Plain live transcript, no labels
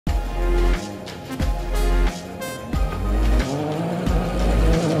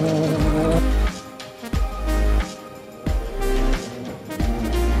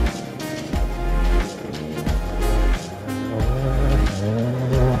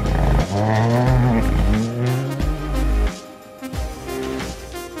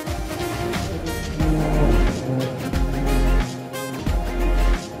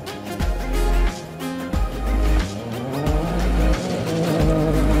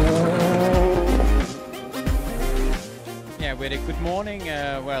we had a good morning.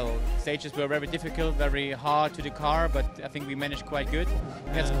 Well, stages were very difficult, very hard to the car, but I think we managed quite good.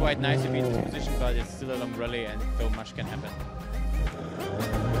 That's quite nice to be in this position, but it's still a long rally and so much can happen.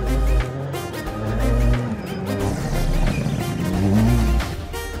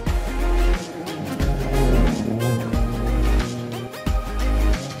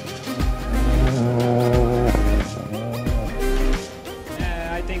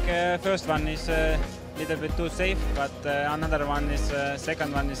 I think first one is a little bit too safe, but another one is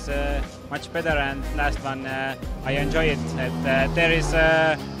second one is much better, and last one I enjoy it. There is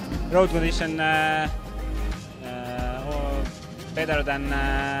road condition better than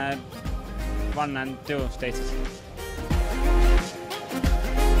 1 and 2 stages.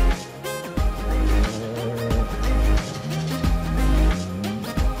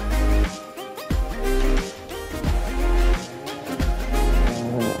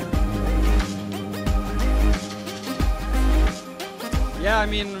 Yeah, I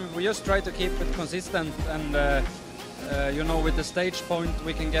mean, we just try to keep it consistent, and you know, with the stage point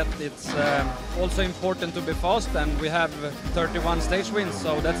we can get, it's also important to be fast, and we have 31 stage wins,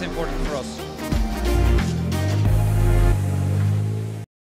 so that's important for us.